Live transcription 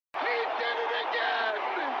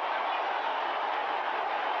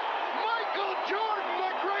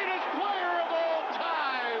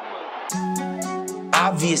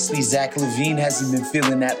Obviously, Zach LaVine hasn't been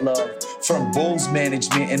feeling that love from Bulls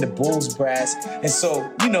management and the Bulls brass. And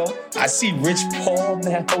so, I see Rich Paul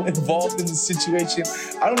now involved in the situation.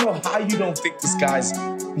 I don't know how you don't think this guy's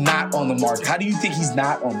not on the market. How do you think he's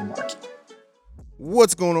not on the market?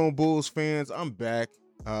 What's going on, Bulls fans? I'm back.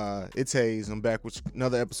 It's Hayes. I'm back with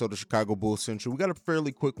another episode of Chicago Bulls Central. We got a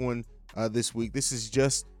fairly quick one this week. This is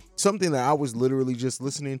just something that I was literally just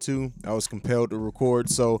listening to. I was compelled to record.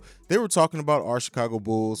 So they were talking about our Chicago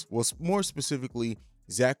Bulls, well, more specifically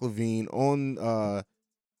Zach LaVine on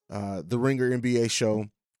the Ringer NBA show.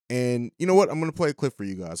 And you know what? I'm going to play a clip for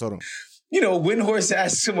you guys. Hold on. Windhorst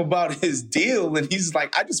asked him about his deal, and he's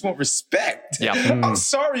like, I just want respect. Yeah. I'm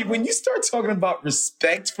sorry, when you start talking about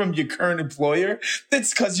respect from your current employer,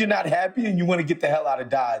 that's because you're not happy and you want to get the hell out of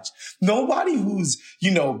Dodge. Nobody who's,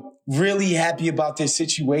 really happy about their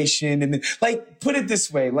situation. And put it this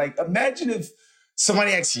way, imagine if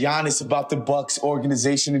somebody asked Giannis about the Bucks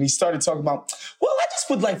organization and he started talking about, well, I just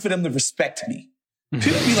would like for them to respect me.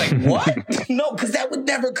 People would be like, what? No, because that would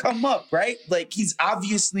never come up, right? He's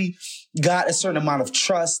obviously got a certain amount of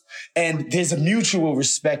trust, and there's a mutual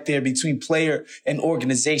respect there between player and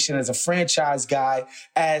organization as a franchise guy,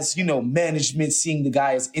 as, management seeing the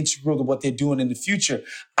guy as integral to what they're doing in the future.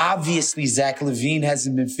 Obviously, Zach LaVine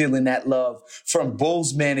hasn't been feeling that love from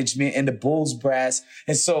Bulls management and the Bulls brass.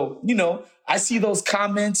 And so, I see those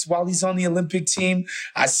comments while he's on the Olympic team.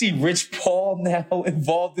 I see Rich Paul now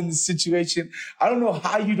involved in the situation. I don't know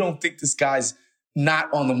how you don't think this guy's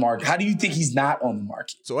not on the market. How do you think he's not on the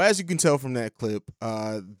market? So as you can tell from that clip,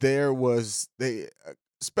 there was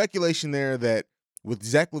speculation there that with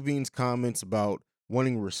Zach LaVine's comments about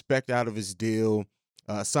wanting respect out of his deal,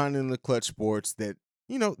 signing the Clutch Sports, that,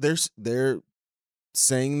 they're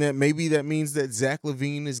saying that maybe that means that Zach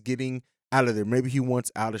LaVine is getting out of there. Maybe he wants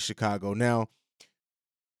out of Chicago. Now,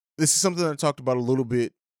 this is something I talked about a little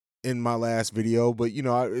bit in my last video, but,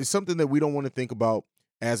 it's something that we don't want to think about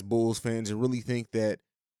as Bulls fans and really think that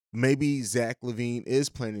maybe Zach LaVine is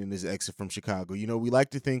planning his exit from Chicago. We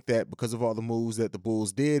like to think that because of all the moves that the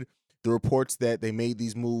Bulls did, the reports that they made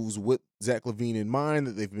these moves with Zach LaVine in mind,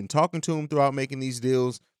 that they've been talking to him throughout making these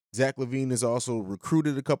deals. Zach LaVine has also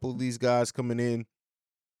recruited a couple of these guys coming in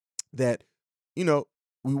that,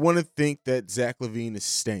 we want to think that Zach LaVine is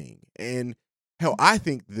staying. And hell, I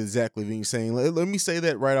think that Zach LaVine is saying, let me say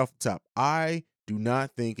that right off the top. I do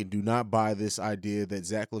not think and do not buy this idea that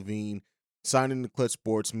Zach LaVine signing the Clutch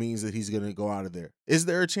Sports means that he's going to go out of there. Is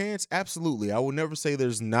there a chance? Absolutely. I will never say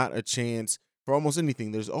there's not a chance for almost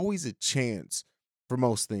anything. There's always a chance for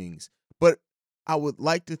most things. But I would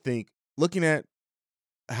like to think, looking at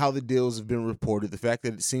how the deals have been reported, the fact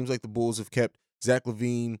that it seems like the Bulls have kept Zach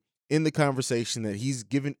LaVine in the conversation, that he's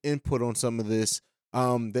given input on some of this,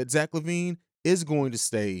 that Zach LaVine is going to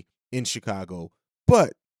stay in Chicago.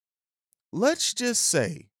 But let's just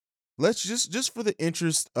say, just for the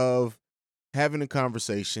interest of having a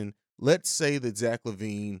conversation, let's say that Zach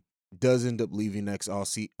LaVine does end up leaving next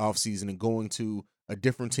offseason and going to a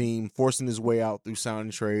different team, forcing his way out through sign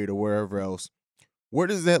and trade or wherever else. Where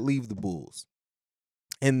does that leave the Bulls?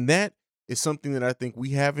 And that is something that I think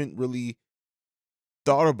we haven't really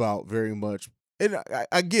thought about very much. And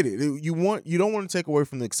I get it. You don't want to take away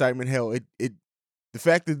from the excitement. Hell, the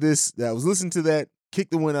fact that I was listening to that kicked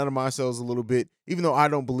the wind out of my sails a little bit, even though I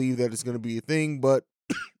don't believe that it's going to be a thing. But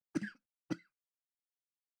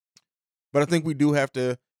I think we do have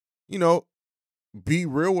to, be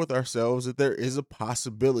real with ourselves that there is a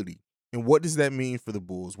possibility. And what does that mean for the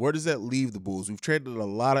Bulls? Where does that leave the Bulls? We've traded a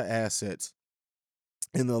lot of assets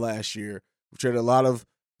in the last year. We've traded a lot of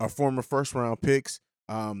our former first-round picks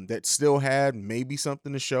that still had maybe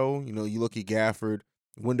something to show. You look at Gafford,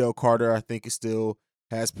 Wendell Carter, I think it still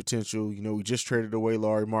has potential. We just traded away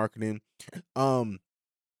Lauri Markkanen. And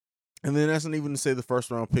then that's not even to say the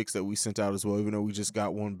first-round picks that we sent out as well, even though we just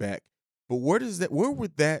got one back. But where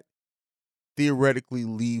would that theoretically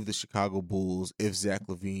leave the Chicago Bulls if Zach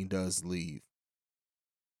LaVine does leave?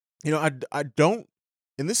 I don't,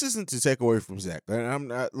 and this isn't to take away from Zach. I'm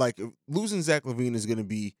not losing Zach LaVine is going to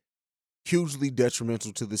be hugely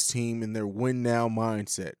detrimental to this team and their win now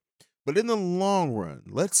mindset. But in the long run,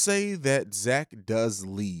 let's say that Zach does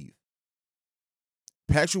leave.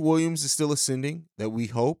 Patrick Williams is still ascending, that we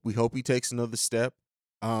hope. We hope he takes another step.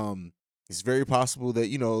 It's very possible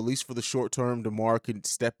that, at least for the short term, DeMar can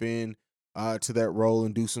step in to that role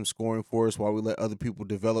and do some scoring for us while we let other people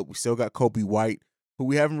develop. We still got Kobe White, who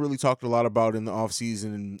we haven't really talked a lot about in the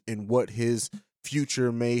offseason and what his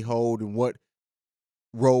future may hold and what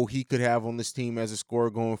role he could have on this team as a scorer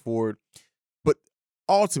going forward. But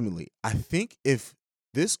ultimately, I think if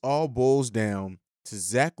this all boils down to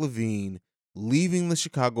Zach LaVine leaving the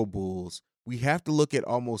Chicago Bulls, we have to look at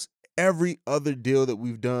almost every other deal that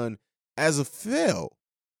we've done as a fail,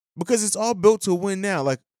 because it's all built to win now.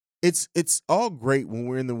 Like, it's all great when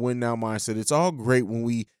we're in the win now mindset. It's all great when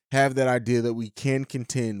we have that idea that we can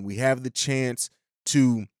contend. We have the chance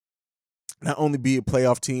to not only be a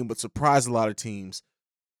playoff team, but surprise a lot of teams.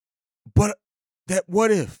 But that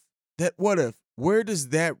what if, where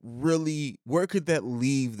could that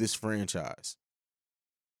leave this franchise?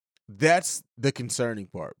 That's the concerning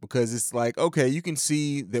part, because it's like, okay, you can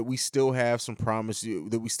see that we still have some promise,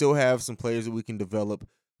 that we still have some players that we can develop,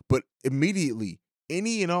 but immediately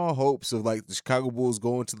any and all hopes of like the Chicago Bulls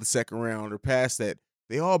going to the second round or past that,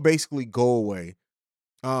 they all basically go away.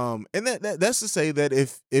 And that's to say that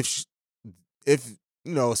if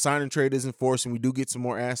you know, a sign and trade isn't forced and we do get some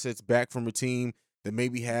more assets back from a team that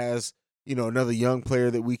maybe has, you know, another young player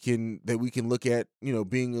that we can look at, you know,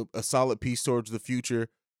 being a solid piece towards the future.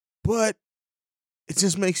 But it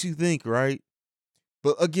just makes you think, right?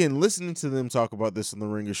 But again, listening to them talk about this on the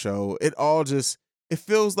Ringer show, it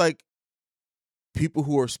feels like people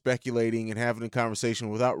who are speculating and having a conversation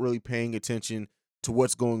without really paying attention to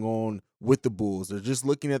what's going on with the Bulls. They're just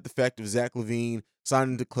looking at the fact of Zach LaVine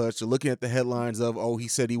signing to Clutch. They're looking at the headlines of, oh, he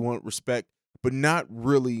said he wanted respect, but not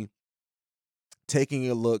really taking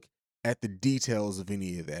a look at the details of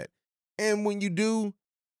any of that. And when you do,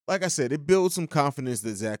 like I said, it builds some confidence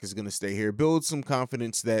that Zach is going to stay here. It builds some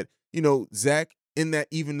confidence that, you know, Zach, in that,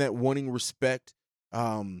 even that wanting respect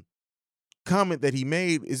comment that he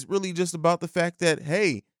made is really just about the fact that,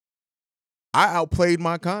 hey, I outplayed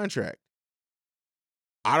my contract.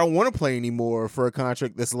 I don't want to play anymore for a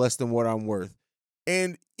contract that's less than what I'm worth.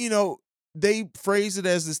 And, you know, they phrase it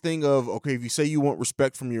as this thing of, okay, if you say you want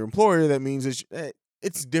respect from your employer, that means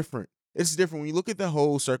it's different. It's different. When you look at the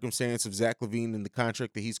whole circumstance of Zach LaVine and the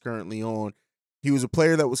contract that he's currently on, he was a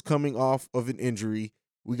player that was coming off of an injury.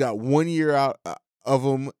 We got 1 year out of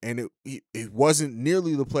him, and it wasn't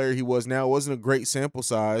nearly the player he was now. It wasn't a great sample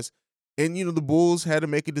size. And, you know, the Bulls had to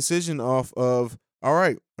make a decision off of, all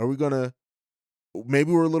right, are we going to,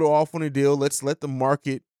 maybe we're a little off on a deal. Let's let the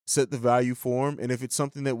market set the value for him. And if it's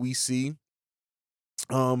something that we see,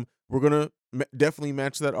 we're going to definitely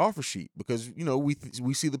match that offer sheet, because, you know,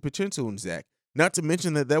 we see the potential in Zach. Not to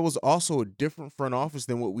mention that was also a different front office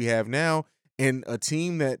than what we have now, and a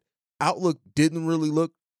team that outlook didn't really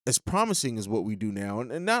look as promising as what we do now.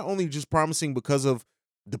 And not only just promising because of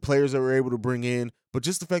the players that we're able to bring in, but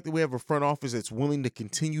just the fact that we have a front office that's willing to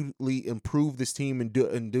continually improve this team and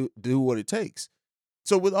do what it takes.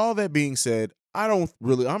 So with all that being said, I'm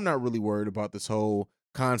not really worried about this whole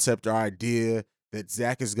concept or idea that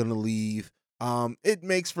Zach is going to leave. It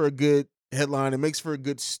makes for a good headline. It makes for a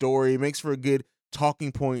good story. It makes for a good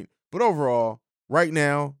talking point. But overall, right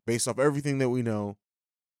now, based off everything that we know,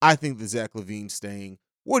 I think that Zach LaVine's staying.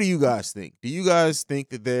 What do you guys think? Do you guys think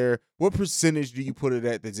that what percentage do you put it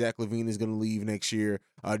at that Zach LaVine is going to leave next year?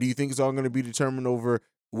 Do you think it's all going to be determined over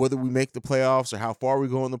whether we make the playoffs or how far we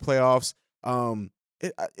go in the playoffs?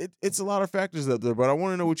 It's a lot of factors up there, but I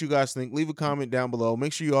want to know what you guys think. Leave a comment down below.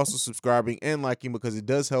 Make sure you're also subscribing and liking, because it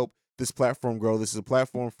does help this platform grow. This is a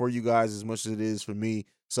platform for you guys as much as it is for me.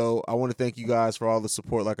 So I want to thank you guys for all the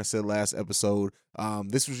support. Like I said last episode,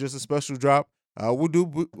 this was just a special drop. I'll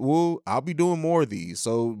be doing more of these,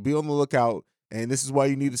 so be on the lookout. And this is why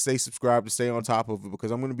you need to stay subscribed to stay on top of it, because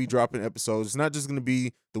I'm going to be dropping episodes. It's not just going to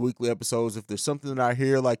be the weekly episodes. If there's something that I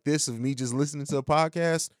hear like this of me just listening to a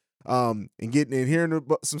podcast, and hearing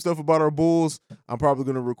some stuff about our Bulls, I'm probably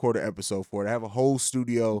going to record an episode for it. I have a whole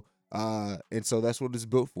studio, and so that's what it's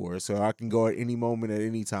built for. So I can go at any moment, at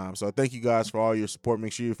any time. So thank you guys for all your support.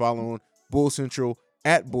 Make sure you're following Bull Central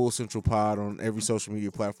at Bull Central Pod on every social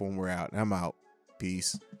media platform we're out. I'm out.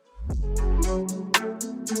 Peace.